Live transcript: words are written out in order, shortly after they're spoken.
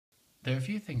There are a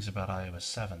few things about iOS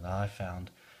 7 that I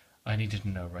found I needed to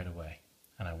know right away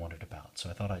and I wondered about. So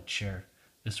I thought I'd share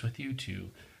this with you to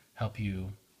help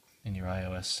you in your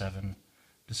iOS 7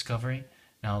 discovery.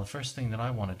 Now, the first thing that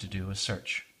I wanted to do was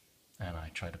search. And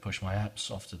I tried to push my apps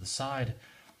off to the side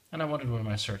and I wondered where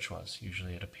my search was.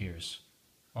 Usually it appears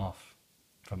off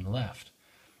from the left.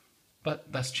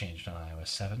 But that's changed on iOS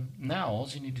 7. Now all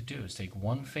you need to do is take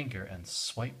one finger and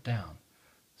swipe down.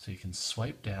 So you can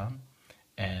swipe down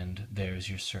and there's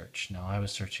your search. Now I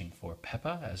was searching for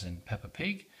Peppa, as in Peppa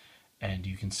Pig, and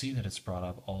you can see that it's brought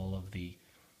up all of the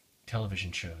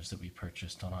television shows that we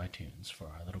purchased on iTunes for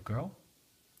our little girl.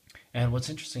 And what's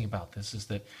interesting about this is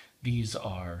that these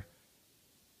are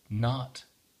not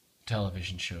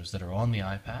television shows that are on the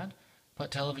iPad,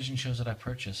 but television shows that I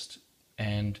purchased,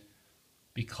 and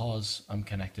because I'm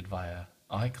connected via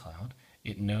iCloud,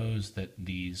 it knows that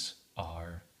these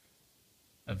are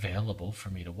available for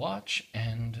me to watch,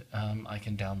 and I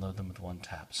can download them with one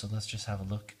tap. So let's just have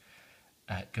a look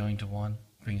at going to one.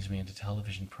 Brings me into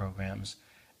television programs,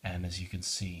 and as you can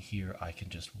see here, I can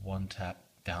just one tap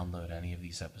download any of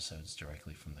these episodes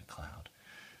directly from the cloud.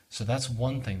 So that's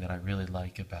one thing that I really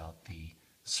like about the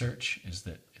search, is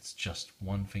that it's just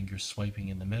one finger swiping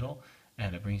in the middle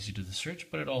and it brings you to the search,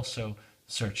 but it also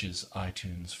searches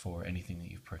iTunes for anything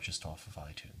that you've purchased off of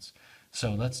iTunes.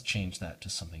 So let's change that to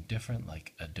something different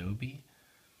like Adobe,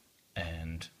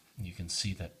 and you can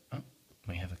see that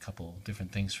we have a couple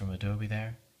different things from Adobe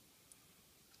there.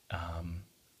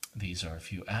 These are a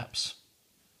few apps: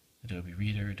 Adobe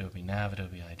Reader, Adobe Nav,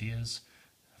 Adobe Ideas,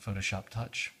 Photoshop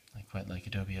Touch. I quite like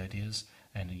Adobe Ideas,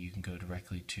 and you can go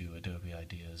directly to Adobe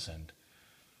Ideas and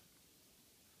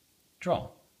draw.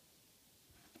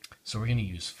 So we're going to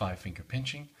use 5-finger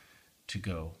pinching to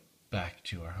go back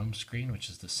to our home screen, which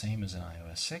is the same as in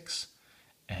iOS 6.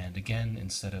 And again,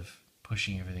 instead of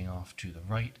pushing everything off to the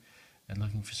right and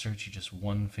looking for search, you just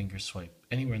one finger swipe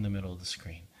anywhere in the middle of the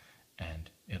screen and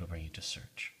it'll bring you to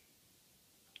search.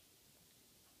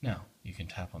 Now, you can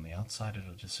tap on the outside,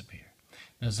 it'll disappear.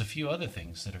 Now, there's a few other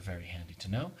things that are very handy to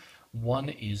know. One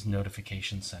is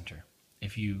Notification Center.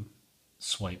 If you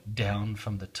swipe down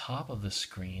from the top of the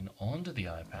screen onto the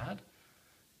iPad,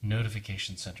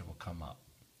 Notification Center will come up.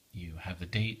 You have the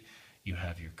date, you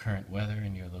have your current weather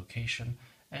and your location,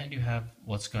 and you have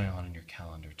what's going on in your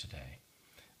calendar today.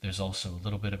 There's also a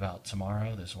little bit about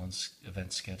tomorrow. There's one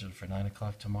event scheduled for 9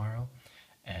 o'clock tomorrow,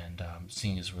 and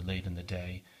seeing as we're late in the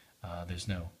day, there's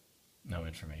no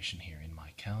information here in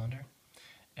my calendar.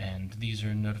 And these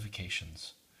are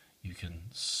notifications. You can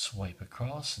swipe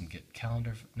across and get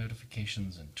calendar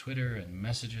notifications and Twitter and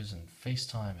messages and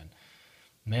FaceTime and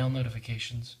mail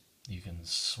notifications. You can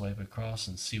swipe across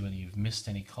and see whether you've missed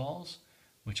any calls,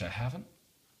 which I haven't.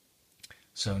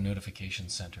 So Notification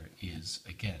Center is,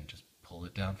 again, just pull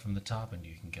it down from the top and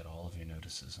you can get all of your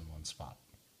notices in one spot.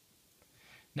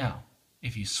 Now,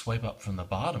 if you swipe up from the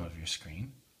bottom of your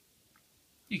screen,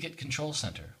 you get Control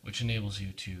Center, which enables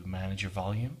you to manage your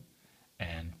volume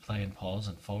and play and pause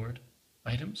and forward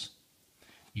items.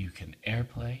 You can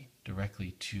AirPlay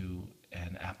directly to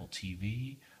an Apple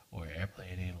TV or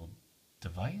AirPlay-enabled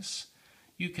device.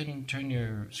 You can turn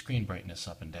your screen brightness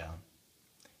up and down.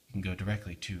 You can go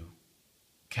directly to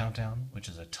Countdown, which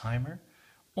is a timer,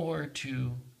 or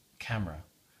to Camera,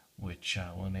 which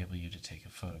will enable you to take a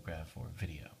photograph or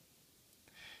video.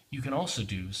 You can also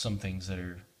do some things that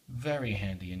are very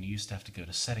handy and you used to have to go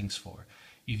to settings for.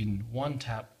 You can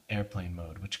one-tap airplane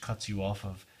mode, which cuts you off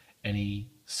of any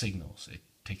signals. It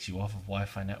takes you off of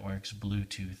Wi-Fi networks,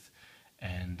 Bluetooth,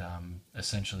 and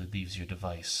essentially leaves your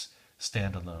device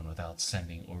standalone without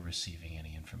sending or receiving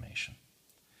any information.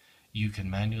 You can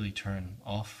manually turn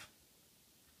off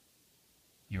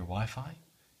your Wi-Fi.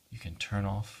 You can turn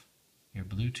off your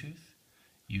Bluetooth.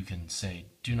 You can say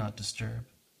do not disturb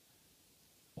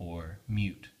or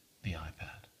mute the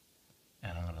iPad.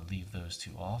 And I'm going to leave those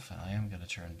two off, and I am going to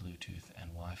turn Bluetooth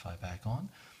and Wi-Fi back on.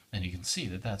 And you can see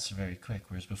that that's very quick,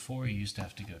 whereas before you used to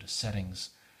have to go to settings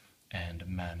and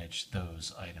manage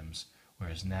those items,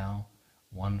 whereas now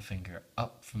one finger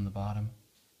up from the bottom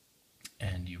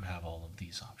and you have all of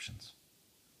these options.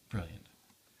 Brilliant.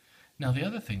 Now the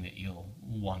other thing that you'll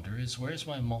wonder is, where's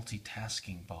my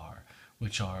multitasking bar,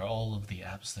 which are all of the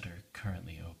apps that are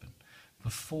currently open.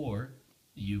 Before,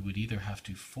 you would either have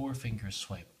to 4-finger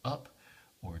swipe up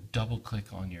or double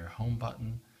click on your home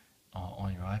button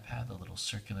on your iPad, the little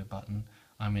circular button.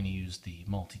 I'm going to use the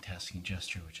multitasking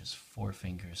gesture, which is 4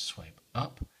 fingers swipe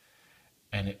up,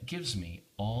 and it gives me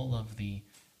all of the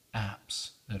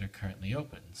apps that are currently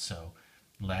open. So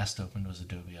last opened was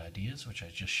Adobe Ideas, which I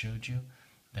just showed you.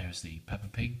 There's the Peppa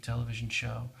Pig television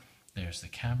show. There's the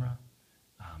camera.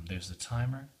 There's the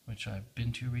timer, which I've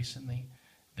been to recently.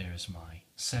 There's my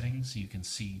settings. You can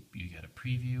see you get a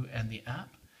preview and the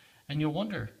app. And you'll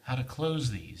wonder how to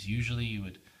close these. Usually you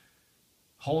would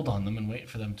hold on them and wait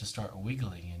for them to start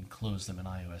wiggling and close them in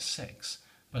iOS 6.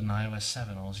 But in iOS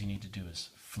 7, all you need to do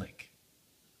is flick,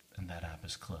 and that app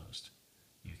is closed.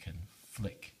 You can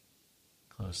flick,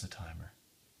 close the timer,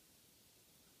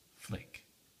 flick,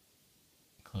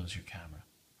 close your camera.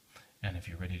 And if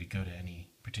you're ready to go to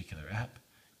any particular app,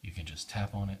 you can just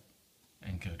tap on it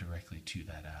and go directly to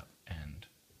that app and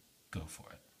go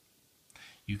for it.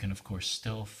 You can, of course,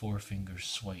 still four-finger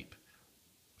swipe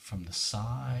from the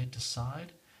side to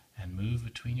side and move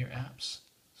between your apps.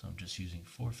 So I'm just using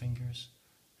four fingers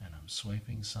and I'm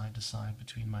swiping side to side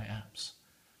between my apps.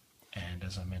 And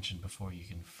as I mentioned before, you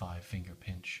can five-finger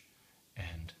pinch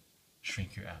and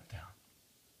shrink your app down.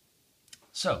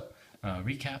 So,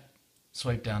 recap,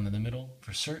 swipe down in the middle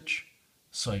for search,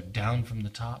 swipe down from the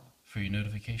top for your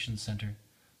notification center,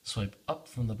 swipe up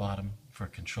from the bottom for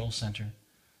control center,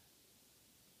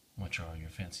 which are your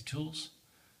fancy tools,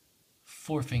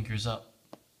 four fingers up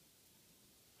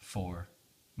for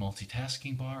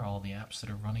multitasking bar, all the apps that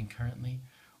are running currently,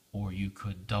 or you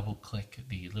could double click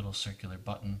the little circular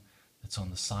button that's on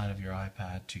the side of your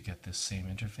iPad to get this same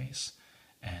interface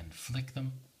and flick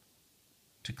them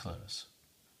to close.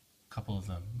 A couple of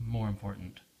the more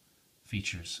important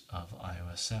features of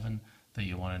iOS 7 that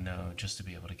you want to know just to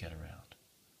be able to get around.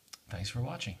 Thanks for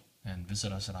watching, and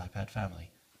visit us at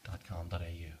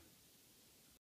iPadFamily.com.au.